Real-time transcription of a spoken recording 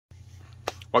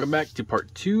Welcome back to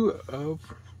part 2 of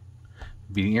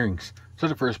beading earrings. So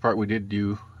the first part we did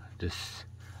do this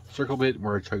circle bit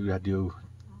where I showed you how to do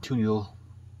two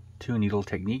needle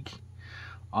technique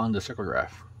on the circle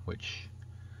graph, which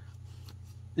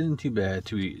isn't too bad,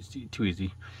 too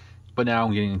easy. But now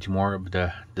I'm getting into more of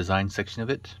the design section of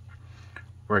it,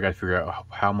 where I got to figure out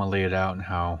how I'm gonna lay it out and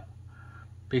how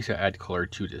basically add color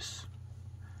to this.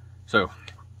 So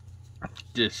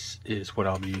this is what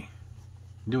I'll be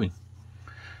doing.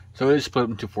 So it is split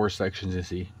into 4 sections. You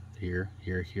see here,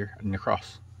 and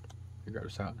across. Grab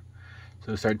this out.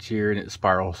 So it starts here and it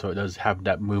spirals, so it does have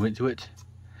that movement to it.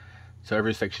 So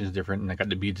every section is different, and I got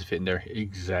the beads fit in there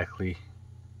exactly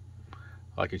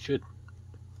like it should,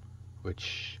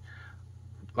 which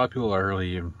a lot of people are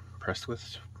really impressed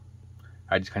with.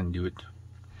 I just kind of do it.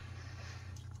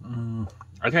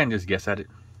 I kind of just guess at it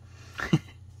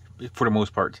for the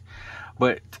most part,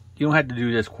 but you don't have to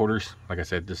do this quarters. Like I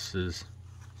said, it's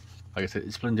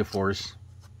split into 4s.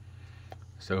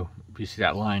 So if you see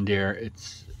that line there, it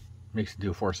makes it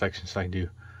do 4 sections. So I can do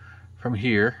from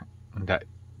here, and that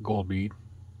gold bead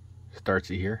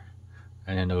starts at here,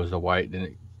 and then goes the white, then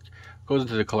it goes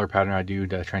into the color pattern I do,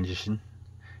 the transition.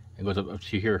 It goes up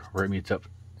to here where it meets up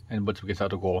and butts gets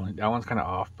out the gold. That one's kind of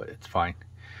off, but it's fine,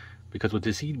 because with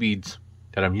the seed beads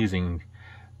that I'm using,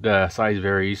 the size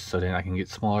varies, so then I can get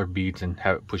smaller beads and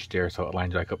have it pushed there so it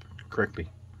lines back up correctly.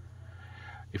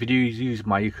 If you do use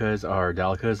Mayukas or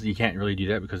Dalikas, you can't really do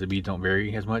that because the beads don't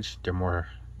vary as much.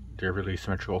 They're really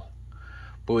symmetrical.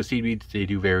 But with seed beads, they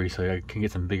do vary, so I can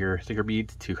get some bigger, thicker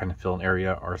beads to kind of fill an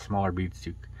area, or smaller beads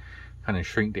to kind of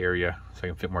shrink the area so I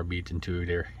can fit more beads into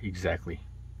there exactly.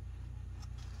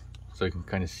 So you can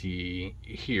kind of see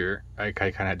here, I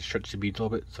kind of had to stretch the beads a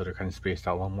little bit so they're kind of spaced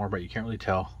out a little more, but you can't really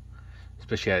tell,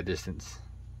 especially at a distance.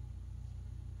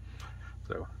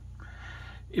 So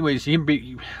anyways, you can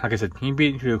beat, like I said, you can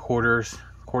beat into the quarters,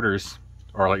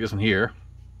 or like this one here.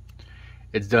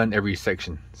 It's done every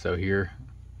section. So here,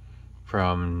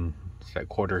 from that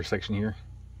quarter section here,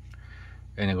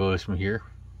 and it goes from here,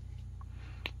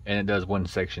 and it does 1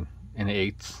 section in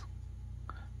the 8ths.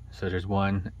 So there's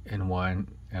 1 and 1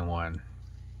 and 1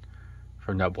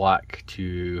 from that black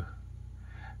to,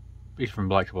 basically from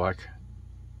black to black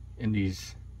in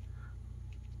these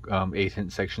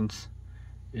 1/8 sections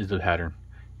is the pattern.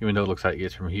 Even though it looks like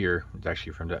it's from here, it's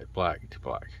actually from that black to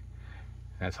black.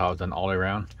 And that's how it's done all the way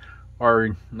around.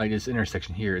 Or like this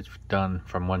intersection here, it's done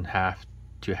from 1/2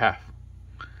 to 1/2.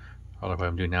 Or like what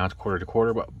I'm doing now, it's quarter to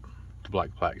quarter, but to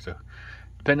black to black. So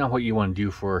depending on what you want to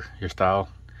do for your style,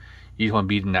 you just want to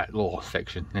bead in that little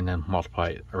section and then multiply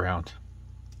it around.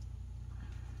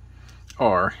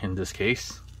 Or in this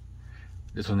case,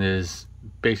 this one is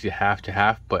basically 1/2 to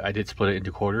 1/2, but I did split it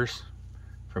into quarters.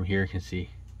 From here you can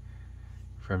see,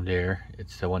 from there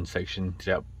it's the 1 section to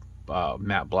that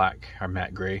matte black or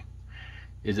matte gray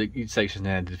is each section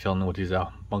that I did fill in with these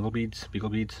beagle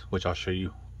beads, which I'll show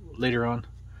you later on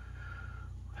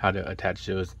how to attach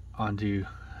those onto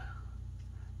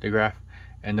the graph,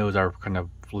 and those are kind of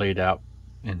laid out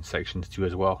in sections too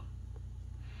as well.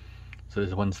 So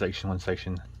there's 1 section.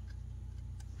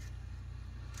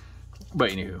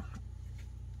 But anywho,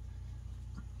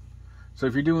 so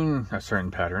if you're doing a certain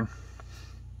pattern,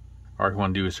 or if you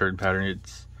want to do a certain pattern,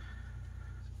 it's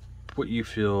what you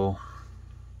feel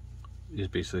is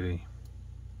basically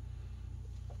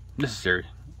necessary.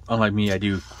 Unlike me, I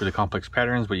do really complex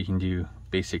patterns, but you can do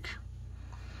basic.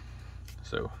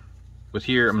 So with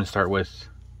here, I'm going to start with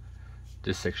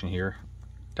this section here,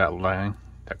 that line,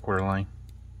 that quarter line,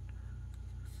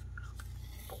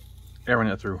 and run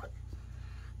it through.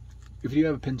 If you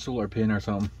have a pencil or pen or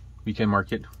something, you can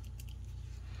mark it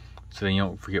so then you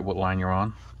don't forget what line you're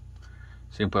on.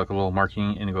 So you can put like a little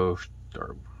marking and go,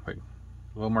 or wait,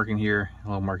 a little marking here, a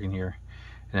little marking here,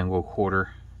 and then go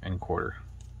quarter and quarter.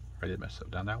 I did mess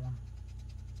up down that one.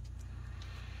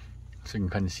 So you can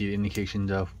kind of see the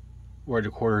indications of where the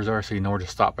quarters are, so you know where to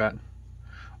stop at.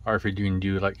 Or if you're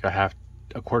do like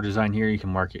a quarter design here, you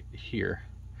can mark it here.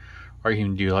 Or you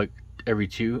can do like every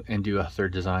 2 and do a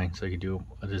 3rd design. So you can do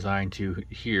a design to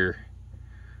here.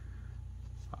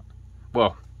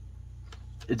 Well,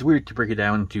 it's weird to break it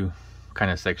down into kind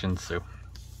of sections, so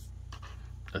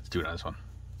let's do it on this one.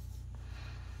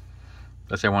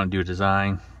 Let's say I want to do a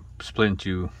design split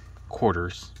into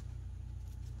quarters.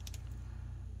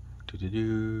 And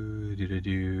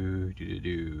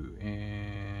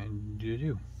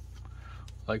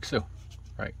like so.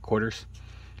 Right, quarters.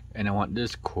 And I want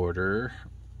this quarter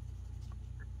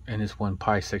and this 1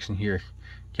 pie section here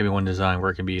can be 1 design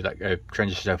where it can be like a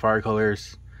transition of fire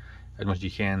colors as much as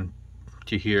you can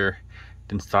to here.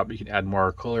 then stop. You can add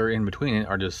more color in between it,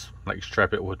 or just like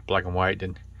strap it with black and white,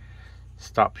 then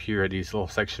stop here at these little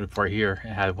sections before here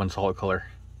and have one solid color.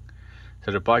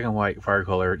 So the black and white fire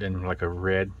color, then like a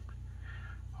red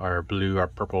or blue or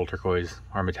purple turquoise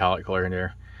or metallic color in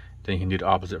there. Then you can do the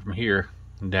opposite from here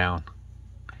and down.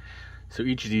 So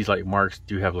each of these like marks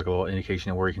do have like a little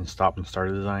indication of where you can stop and start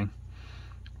a design.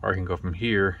 Or you can go from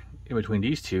here in between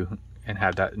these two and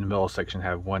have that in the middle section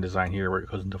have one design here where it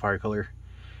goes into fire color,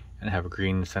 and have a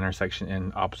green center section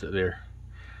and opposite there.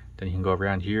 Then you can go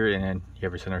around here and then you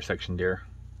have a center section there.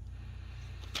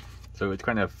 So it's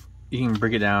kind of, you can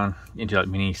break it down into like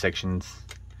mini sections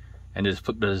and just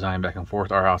flip the design back and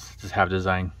forth, or else just have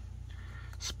design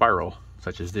spiral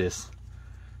such as this.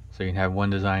 So you can have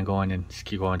one design going and just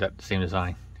keep going with that same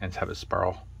design and just have it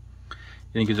spiral.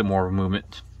 Then it gives it more of a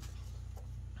movement.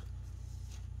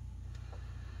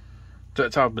 So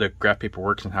that's how the graph paper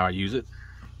works and how I use it.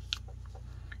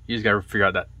 You just gotta figure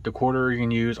out that the quarter you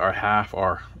can use, or half,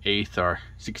 or eighth, or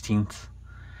 16th.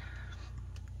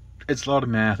 It's a lot of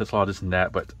math, it's a lot of this and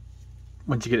that, but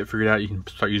once you get it figured out, you can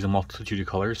start using a multitude of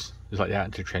colors, just like that,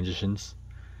 into transitions,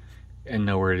 and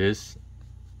know where it is,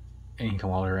 and you can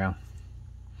come all the way around,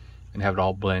 and have it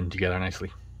all blend together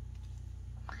nicely.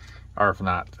 Or if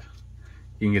not,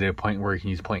 you can get to a point where you can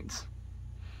use points.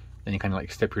 Then you kind of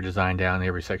like step your design down in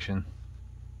every section.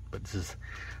 But this is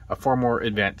a far more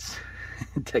advanced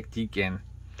technique and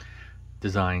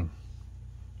design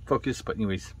focus. But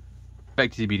anyways,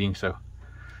 back to the beading. So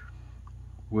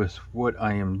with what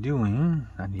I am doing,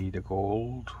 I need a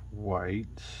gold,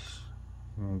 white,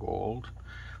 and gold,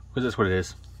 because that's what it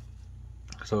is.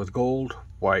 So it's gold,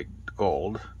 white,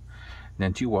 gold, and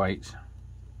then 2 whites,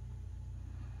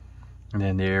 and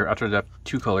then there, after that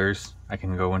 2 colors, I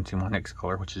can go into my next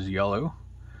color, which is yellow,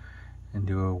 and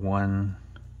do a 1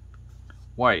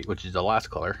 white, which is the last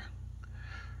color.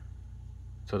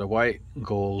 So the white,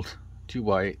 gold, 2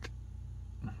 white,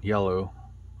 yellow,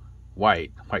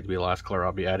 white might be the last color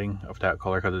I'll be adding of that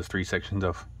color, because there's 3 sections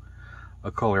of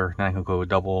a color. Then I can go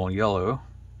double yellow.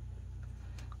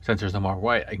 Since there's no more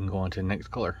white, I can go into the next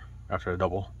color after the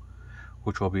double,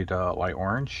 which will be the light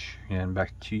orange, and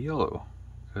back to yellow,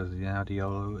 because now the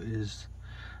yellow is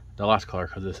the last color,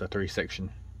 because it's a 3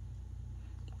 section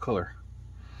color.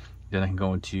 Then I can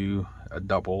go into a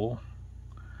double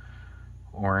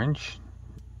orange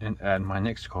and add my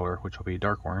next color, which will be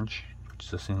dark orange, which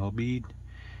is a single bead,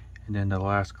 and then the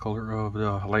last color of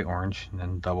the light orange, and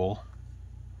then double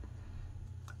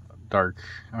dark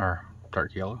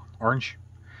yellow orange,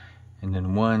 and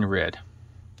then 1 red.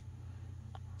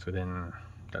 So then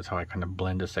that's how I kind of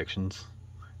blend the sections,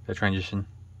 the transition.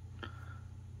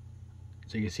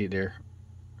 So you can see it there.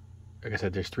 Like I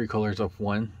said, there's 3 colors of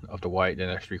one of the white, then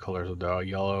there's 3 colors of the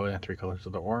yellow, and 3 colors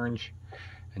of the orange.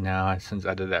 And now, since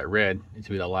I did that red, it's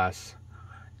be the last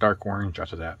dark orange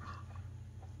after that.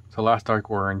 So last dark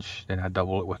orange, then I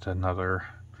double it with another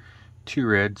 2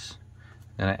 reds,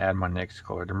 then I add my next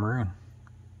color, the maroon.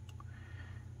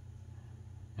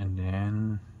 And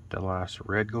then the last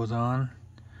red goes on.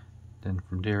 Then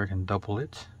from there I can double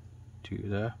it to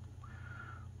the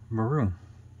maroon.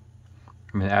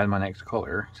 I'm going to add my next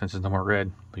color, since there's no more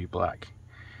red, it'll be black.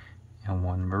 And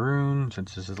 1 maroon,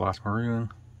 since this is the last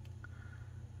maroon,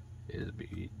 it'll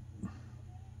be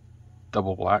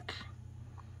double black.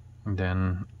 And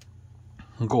then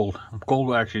gold. Gold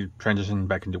will actually transition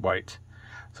back into white.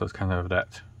 So it's kind of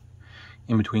that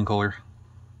in-between color.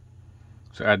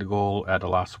 So add the gold, add the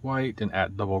last white, then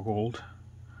add double gold,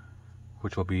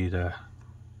 which will be the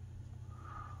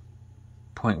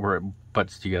point where it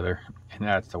butts together and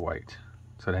adds the white.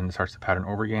 So then it starts the pattern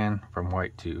over again from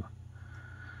white to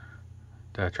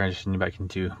the transition back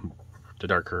into the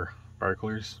darker fire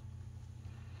colors.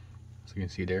 So you can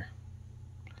see there.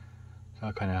 So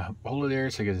I'll kind of hold it there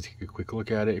so you guys take a quick look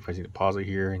at it. If I need to pause it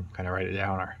here and kind of write it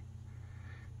down, or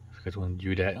if you guys want to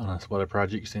do that on some other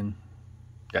projects, then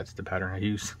that's the pattern I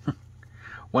use.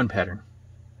 One pattern.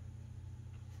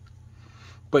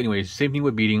 But anyways, same thing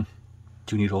with beading,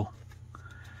 2 needle.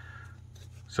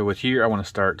 So with here, I want to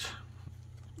start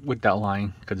with that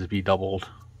line, because it's be doubled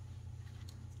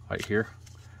right here.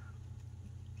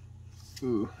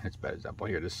 Ooh, that's a bad example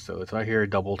here. So it's right here,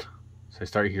 doubled. So I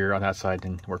start here on that side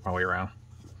and work my way around.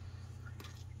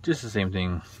 Just the same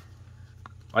thing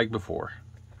like before.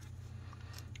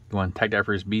 You want to tack that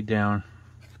first bead down.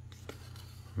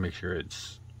 Make sure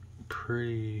it's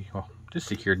pretty, well, just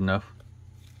secured enough.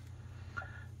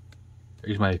 I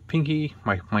use my pinky,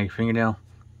 my fingernail.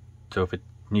 So if it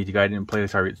needs to guide it in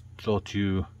place, or it's a little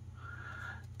too,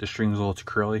 the string's a little too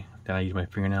curly, then I use my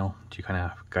fingernail to kind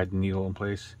of guide the needle in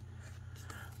place.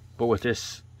 But with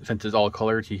this, since it's all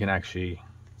colored, you can actually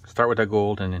start with that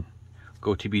gold and then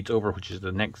go 2 beads over, which is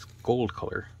the next gold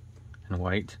color and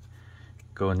white.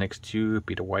 Go next to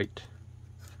bead of white,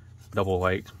 double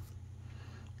white.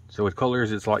 So with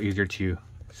colors, it's a lot easier to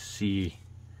see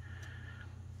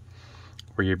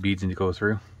where your beads need to go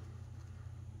through.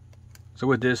 So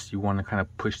with this, you want to kind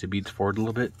of push the beads forward a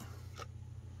little bit.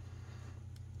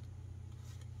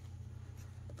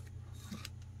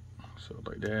 So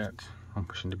like that. I'm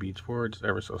pushing the beads forward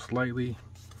ever so slightly.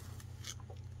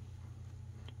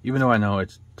 Even though I know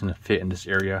it's going to fit in this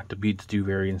area, the beads do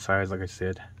vary in size, like I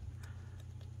said.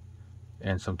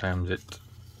 And sometimes it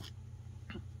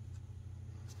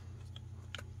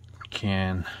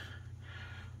can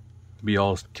be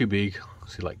all too big.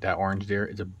 See, like that orange there,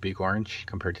 it's a big orange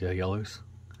compared to the yellows.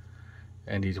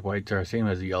 And these whites are the same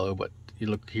as the yellow, but you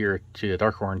look here to the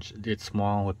dark orange, it's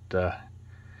small. With the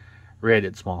red,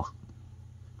 it's small.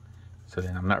 So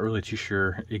then I'm not really too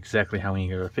sure exactly how many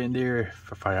are going to fit in there,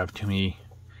 if I have too many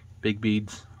big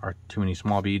beads or too many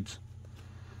small beads.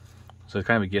 So it's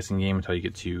kind of a guessing game until you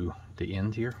get to the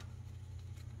end here.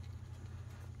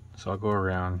 So I'll go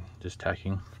around just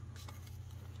tacking.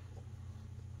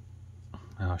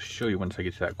 And I'll show you once I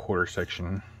get to that quarter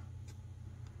section.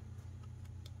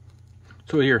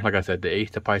 So here, like I said, the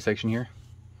eighth of pie section here.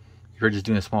 If you're just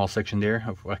doing a small section there,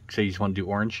 like say you just want to do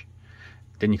orange,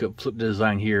 then you could flip the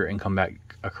design here and come back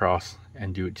across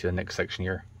and do it to the next section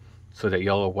here. So that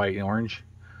yellow, white, and orange,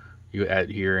 you add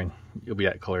it here and you'll be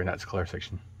that color, and that's the color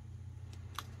section.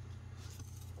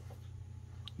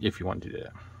 If you want to do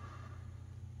that.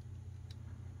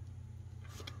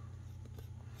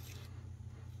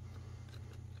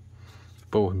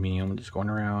 But with me, I'm just going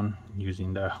around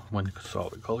using the one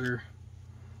solid color,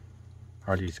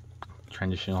 or these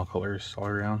transitional colors all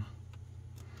around.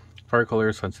 Fire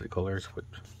colors, sunset colors,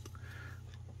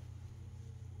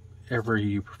 whatever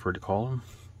you prefer to call them.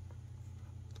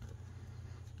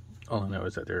 All I know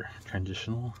is that they're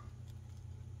transitional.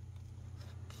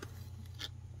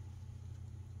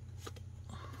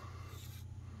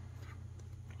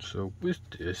 So with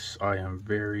this, I am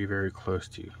very, very close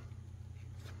to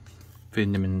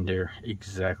fitting them in there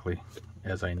exactly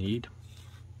as I need.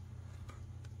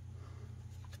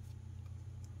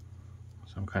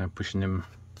 So I'm kind of pushing them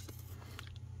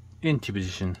into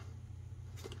position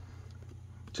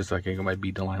just so I can get my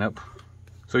bead to line up.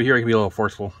 So here I can be a little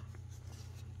forceful,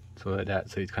 so that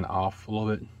so it's kind of off a little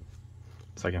bit,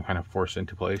 so I can kind of force it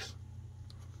into place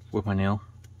with my nail.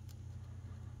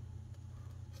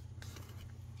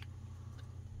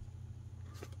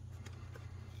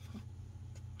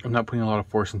 I'm not putting a lot of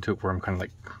force into it where I'm kind of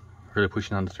like really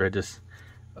pushing on the thread, just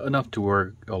enough to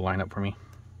where it'll line up for me.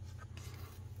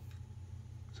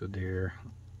 So there,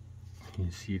 you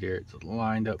can see there it's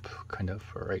lined up kind of,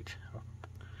 all right.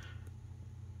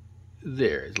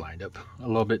 There it's lined up a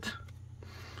little bit.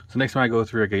 So next time I go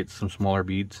through, I get some smaller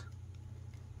beads.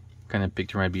 Kind of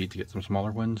pick through my bead to get some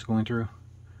smaller ones going through.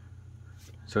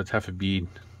 So it's half a bead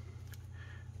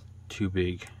too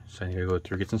big. So I need to go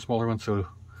through, get some smaller ones. So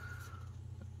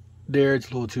there it's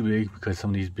a little too big because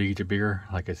some of these beads are bigger,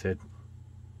 like I said.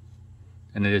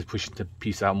 And it is pushing the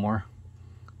piece out more,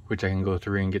 which I can go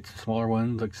through and get some smaller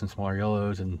ones, like some smaller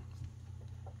yellows, and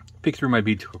pick through my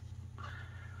bead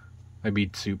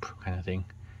soup kind of thing,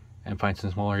 and find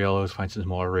some smaller yellows, find some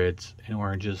smaller reds and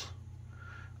oranges.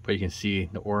 But you can see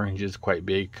the orange is quite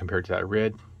big compared to that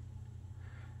red,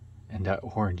 and that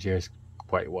orange there is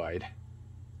quite wide.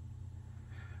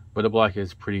 But the black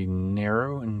is pretty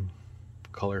narrow in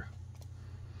color.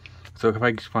 So if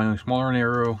I find smaller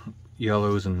narrow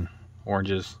yellows and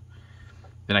oranges,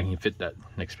 then I can fit that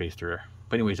next space through.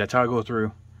 But anyways, that's how I go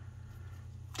through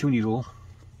 2 needle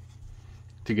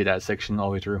to get that section all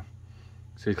the way through.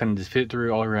 So you kind of just fit it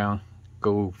through all around,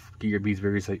 go get your beads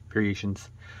variations.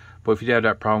 But if you have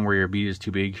that problem where your bead is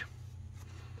too big,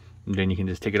 then you can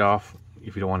just take it off.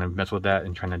 If you don't want to mess with that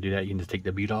and trying to do that, you can just take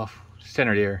the bead off,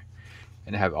 center there,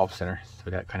 and have it off center.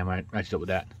 So that kind of matches up with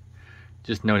that.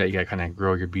 Just know that you gotta kind of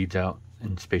grow your beads out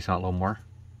and space out a little more.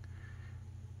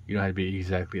 You don't have to be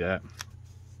exactly that.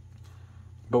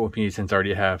 But with me, since I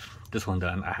already have this one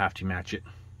done, I have to match it.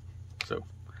 So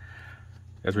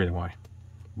that's the reason why.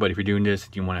 But if you're doing this,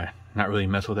 you want to not really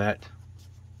mess with that.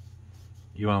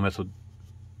 You want to mess with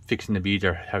fixing the beads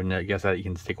or having to guess that, you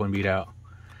can just take one bead out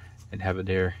and have it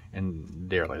there and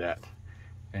there like that.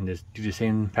 And just do the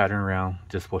same pattern around,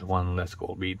 just with one less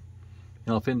gold bead. And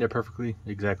it'll fit in there perfectly,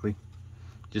 exactly.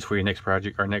 Just for your next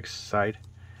project or next side,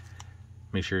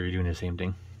 make sure you're doing the same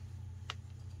thing.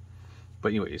 But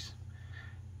anyways,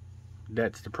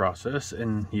 that's the process,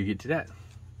 and you get to that.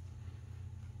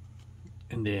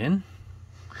 And then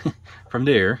from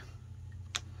there,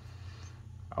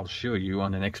 I'll show you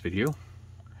on the next video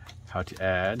how to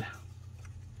add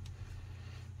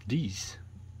these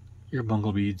your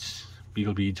bungle beads,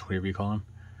 beetle beads, whatever you call them,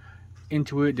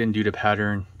 into it, then do the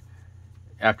pattern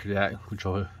after that, which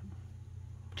will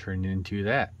turn into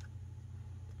that.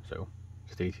 So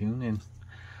stay tuned and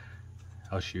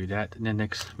I'll show you that in the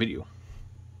next video.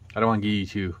 I don't want to get you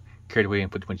too carried away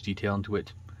and put too much detail into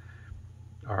it,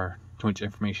 or too much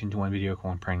information into one video. I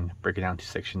want to try and break it down into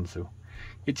sections so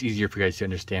it's easier for you guys to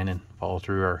understand and follow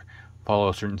through or follow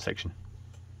a certain section.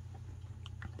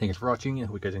 Thanks for watching. I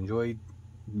hope you guys enjoyed.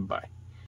 Bye.